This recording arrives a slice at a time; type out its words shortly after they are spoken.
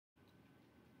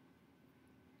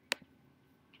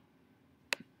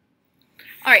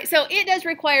All right, so it does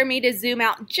require me to zoom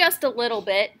out just a little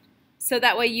bit so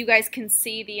that way you guys can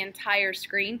see the entire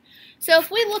screen. So if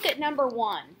we look at number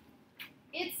 1,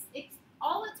 it's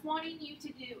all it's wanting you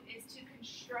to do is to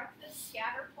construct the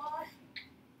scatter plot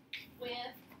with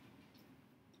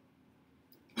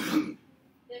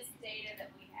this data that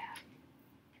we have.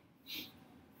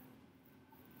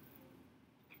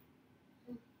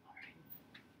 All right.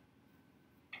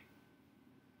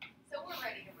 So we're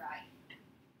ready to write.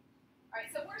 All right,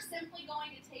 so we're simply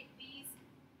going to take these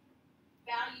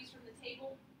values from the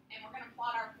table and we're going to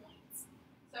plot our points.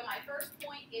 So my first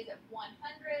point is at 100,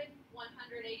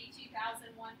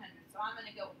 182,100. So I'm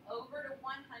going to go over to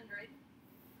 100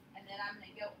 and then I'm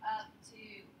going to go up to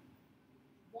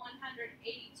 182,000.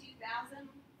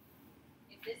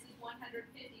 If this is 150,000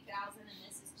 and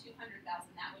this is 200,000,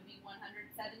 that would be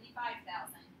 175,000.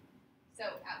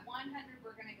 So at 100,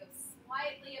 we're going to go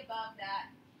slightly above that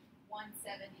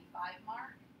 175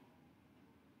 mark.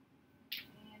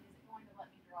 And is it going to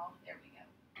let me draw? There we go.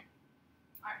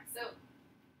 All right, so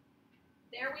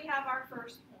there we have our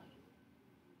first point.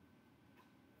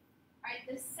 All right,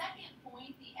 the second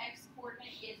point, the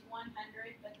x-coordinate is 100,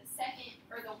 but the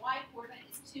y-coordinate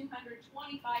is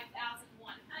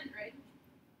 225,100.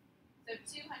 So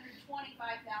 225,000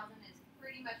 is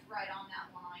pretty much right on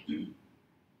that line.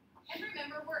 And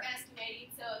remember, we're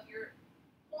estimating, so if your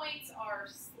points are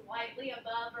slightly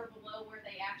above or below where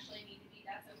they actually need to be,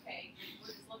 that's okay.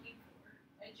 We're just looking for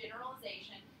a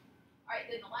generalization. All right,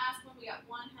 then the last one, we got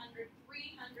 394,000,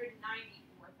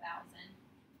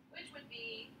 which would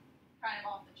be kind of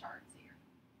off the charts here.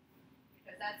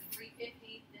 Because that's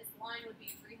 350, this line would be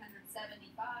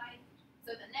 375,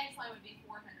 so the next line would be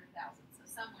 400,000, so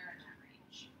somewhere in that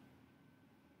range.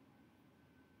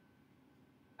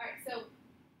 All right, so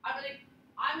I'm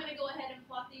gonna go ahead and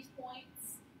plot these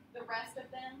points, the rest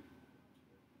of them.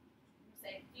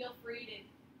 Say, feel free to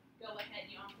go ahead,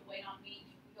 you don't have to wait on me.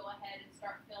 You can go ahead and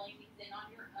start filling these in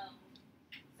on your own.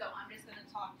 So I'm just gonna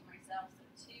talk to myself. So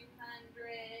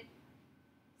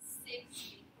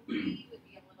 263 would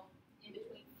be a little in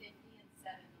between 50 and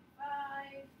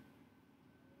 75.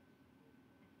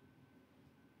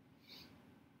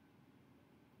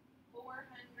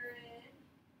 400,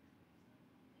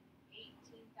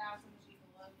 18,000 would be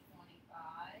below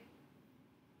 25.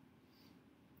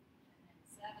 And then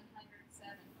 700,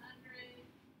 700,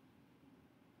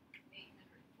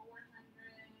 800,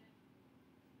 400,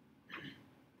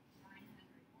 900,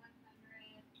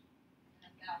 100,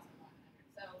 and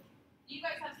 1,100. So, do you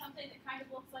guys have something that kind of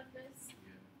looks like this?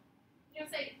 You know,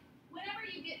 say, whenever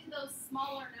you get to those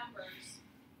smaller numbers,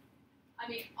 I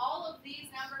mean, all of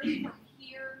these numbers from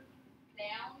here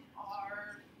down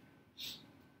are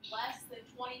less than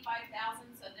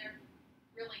 25,000, so they're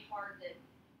really hard to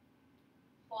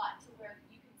plot to where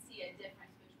you can see a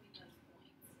difference between those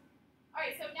points. All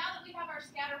right, so now that we have our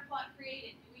scatter plot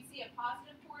created, do we see a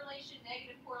positive correlation,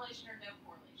 negative correlation, or no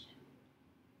correlation?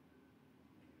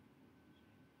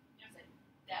 You know, so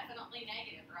definitely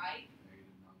negative, right?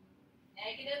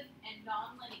 Negative and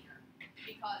nonlinear,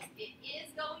 because it is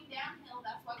going downhill,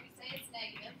 that's why we say it's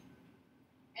negative.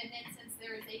 And then since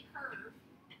there is a curve,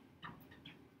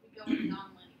 we go with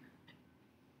nonlinear.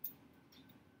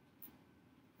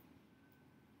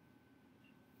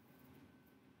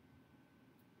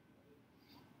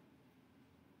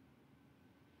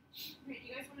 Okay, do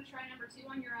you guys want to try number 2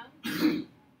 on your own?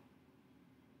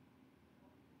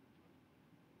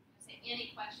 Say,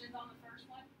 any questions on the first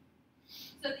one?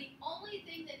 So the only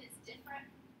thing that is different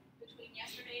between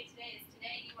yesterday and today is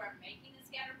today you are making the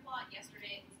scatter plot,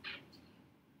 yesterday it was given to you.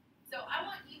 So I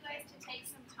want you guys to take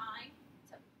some time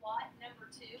to plot number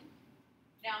 2.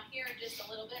 Now here in just a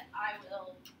little bit I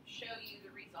will show you the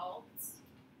results.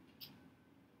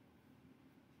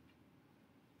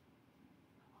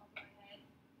 I'll go ahead.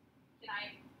 Can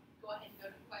I go ahead and go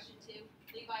to question 2?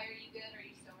 Levi, are you good or are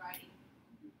you still writing?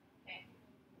 Okay.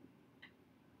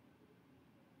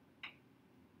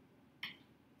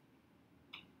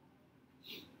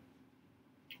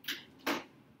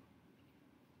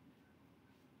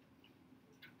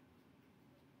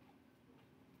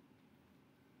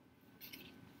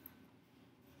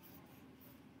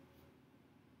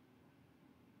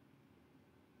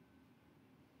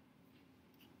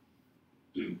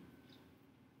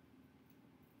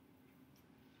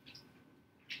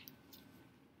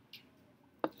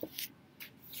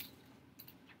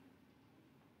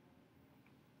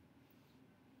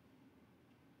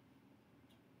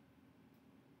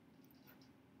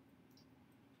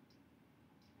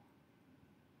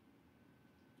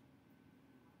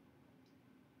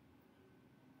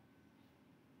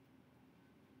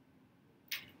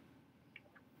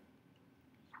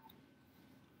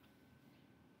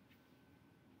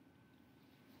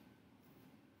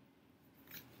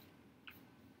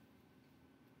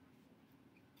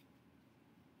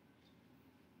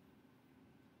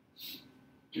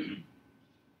 If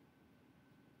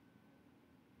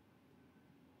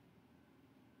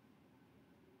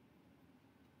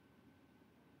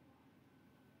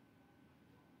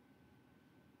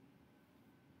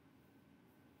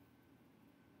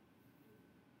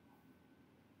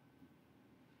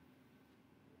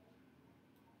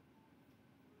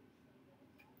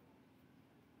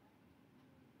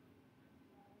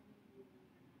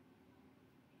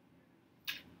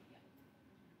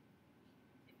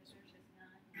there's just none,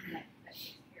 that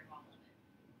takes care of all of it.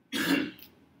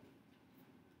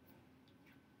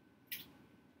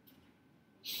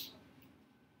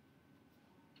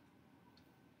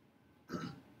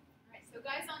 Alright, so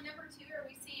guys, on number 2, are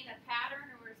we seeing a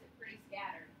pattern or is it pretty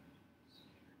scattered?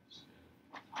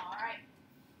 Alright.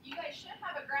 You guys should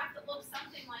have a graph that looks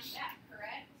something like that,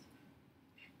 correct?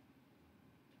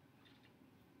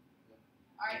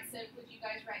 Alright, so would you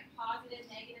guys write positive,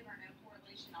 negative, or no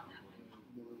correlation on that one?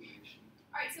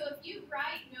 Alright, so if you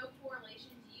write no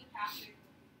correlation, do you have to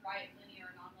write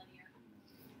linear or nonlinear?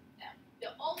 No.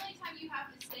 The only time you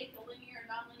have to state the linear or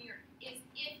nonlinear is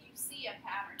if you see a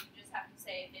pattern. You just have to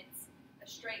say if it's a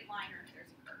straight line or if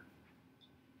there's a curve.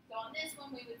 So on this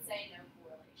one, we would say no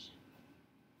correlation.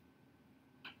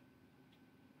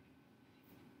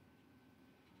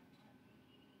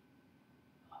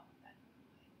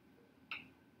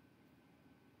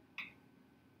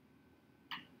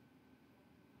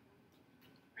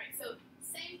 Alright, so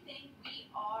same thing, we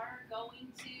are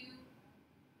going to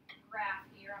graph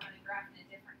here. I'm going to graph in a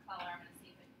different color. I'm going to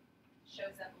see if it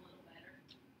shows up a little better.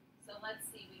 So let's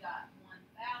see, we got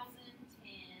 1,010.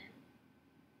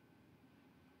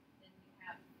 Then we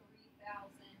have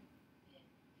 3,050.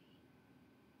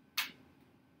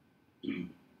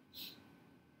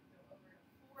 Go over to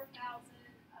 4,000,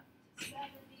 up to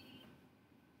 70.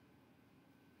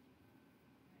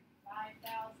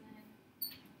 5,000,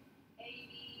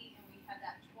 80, and we had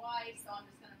that twice, so I'm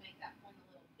just going to make that point a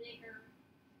little bigger.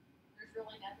 There's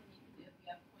really nothing you can do if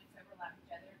you have points overlap each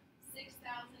other.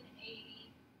 6,080,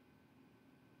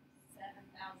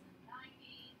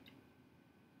 7,090,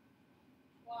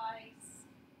 twice,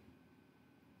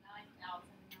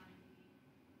 9,090,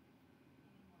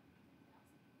 and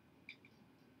 1,000.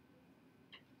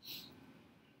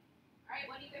 Alright,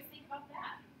 what do you guys think about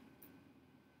that?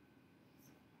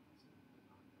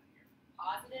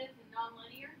 Positive and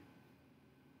nonlinear.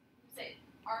 Say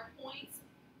our points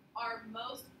are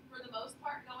for the most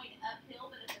part, going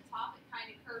uphill, but at the top it kind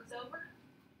of curves over.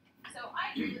 So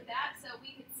I agree with that. So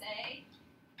we could say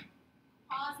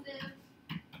positive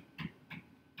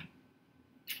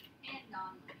and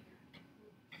nonlinear.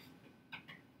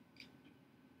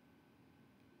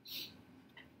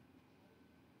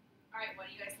 All right, what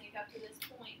do you guys think up to this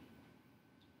point?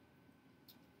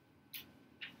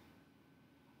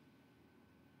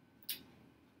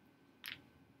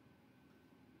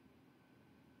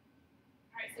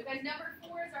 So guys, number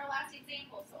 4 is our last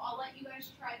example, so I'll let you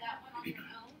guys try that one on your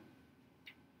own.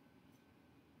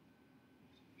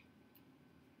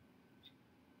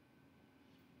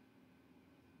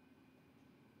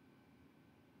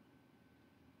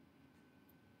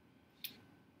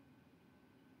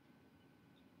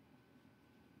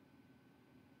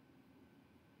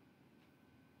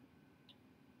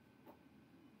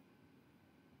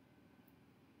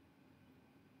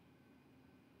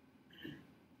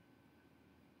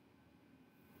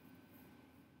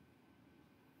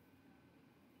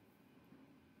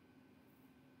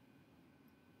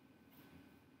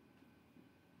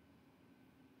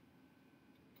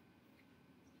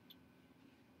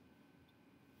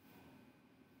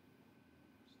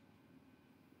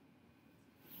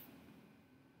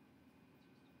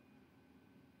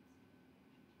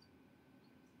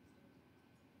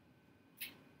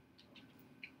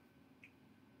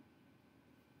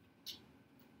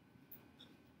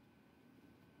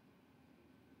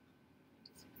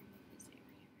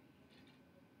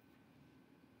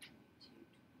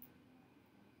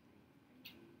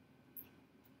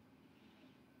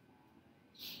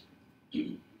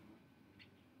 See,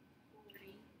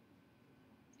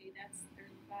 that's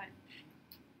 35.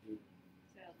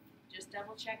 So just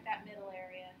double check that middle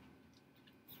area.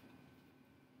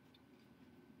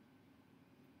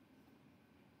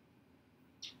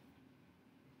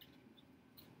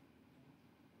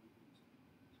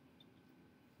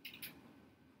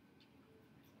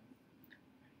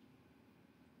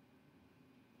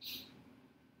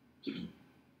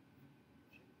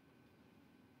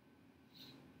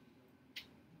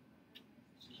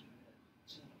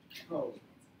 Oh.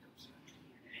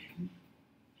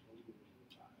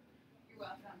 You're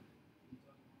welcome.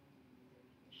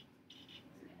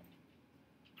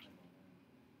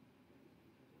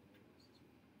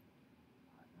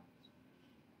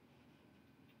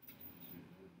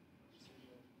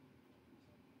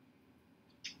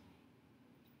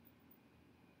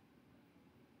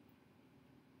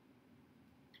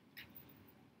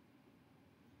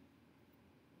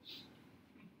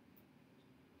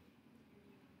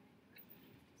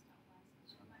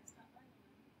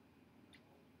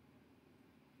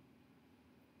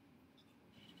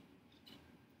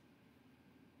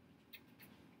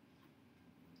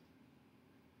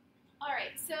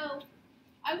 right, so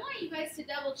I want you guys to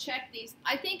double check these.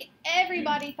 I think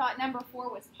everybody thought number 4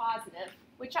 was positive,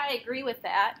 which I agree with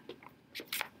that.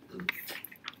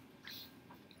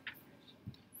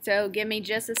 So give me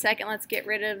just a second. Let's get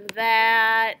rid of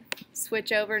that.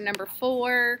 Switch over to number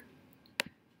 4.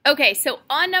 Okay, so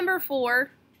on number 4,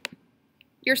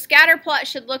 your scatter plot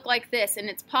should look like this, and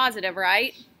it's positive,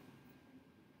 right?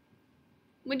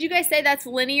 Would you guys say that's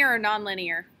linear or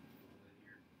nonlinear?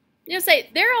 You know, say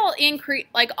they're all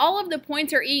like all of the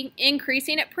points are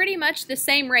increasing at pretty much the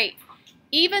same rate.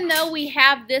 Even though we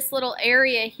have this little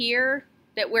area here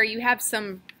where you have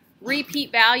some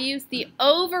repeat values, the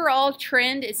overall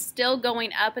trend is still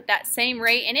going up at that same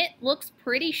rate, and it looks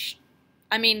pretty,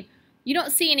 I mean, you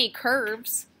don't see any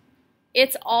curves.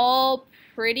 It's all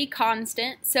pretty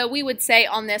constant. So we would say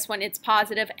on this one it's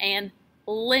positive and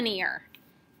linear.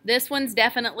 This one's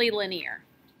definitely linear.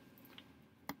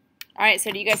 All right,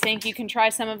 so do you guys think you can try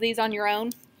some of these on your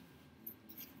own?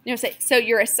 You know, so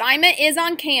your assignment is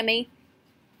on Kami.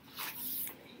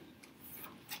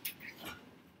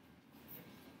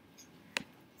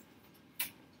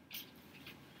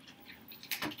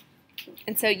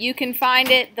 And so you can find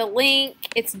it, the link,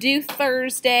 it's due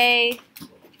Thursday.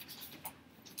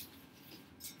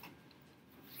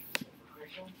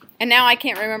 And now I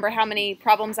can't remember how many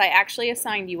problems I actually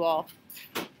assigned you all.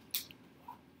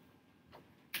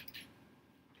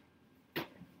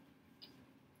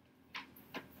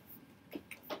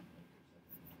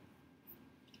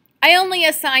 I only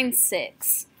assigned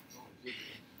 6.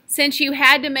 Since you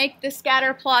had to make the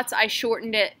scatter plots, I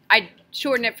shortened it. I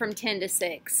shortened it from 10 to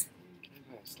 6.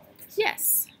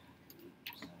 Yes.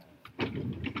 Do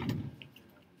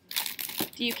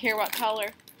you care what color?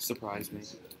 Surprise me.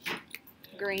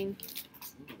 Green.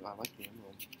 Ooh, I like the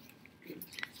emerald.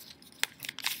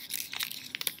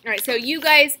 All right, so you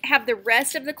guys have the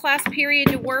rest of the class period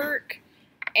to work.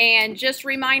 And just a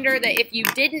reminder that if you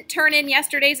didn't turn in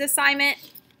yesterday's assignment,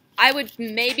 I would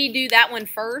maybe do that one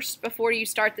first before you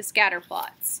start the scatter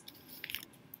plots.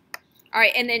 All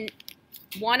right, and then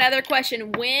one other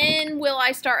question. When will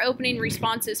I start opening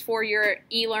responses for your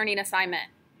e-learning assignment?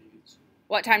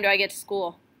 What time do I get to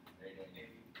school?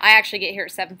 I actually get here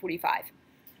at 7:45.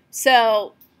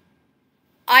 So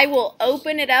I will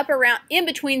open it up around in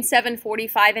between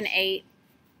 7:45 and 8,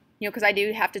 you know, because I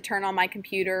do have to turn on my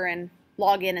computer and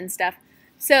log in and stuff.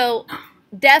 So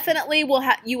definitely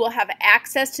you will have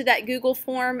access to that Google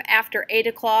form after 8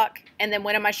 o'clock. And then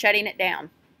when am I shutting it down?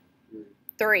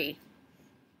 3.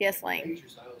 Yes, Lane.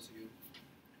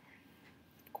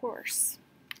 Of course.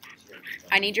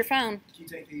 I need your phone. Can you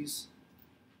take these?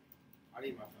 I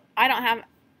need my phone. I don't have.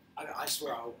 I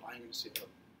swear I ain't gonna see it.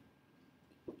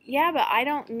 Yeah, but I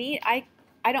don't need. I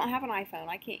don't have an iPhone.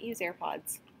 I can't use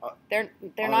AirPods. They're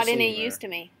not honestly, any use to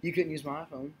me. You couldn't use my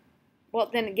iPhone. Well,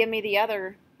 then give me the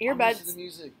other I'm listening earbuds. to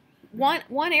music.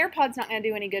 One AirPod's not going to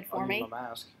do any good for I'll me. use my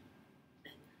mask.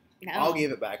 No. I'll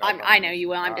give it back. I know you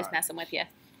will. I'm All just right. messing with you.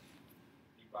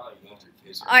 Probably won't.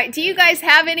 All right. Do you guys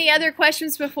have any other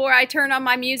questions before I turn on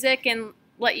my music and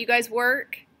let you guys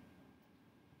work?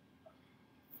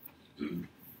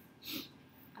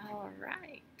 All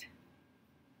right.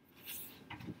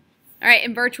 All right.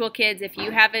 And virtual kids, if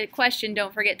you have a question,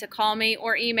 don't forget to call me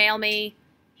or email me.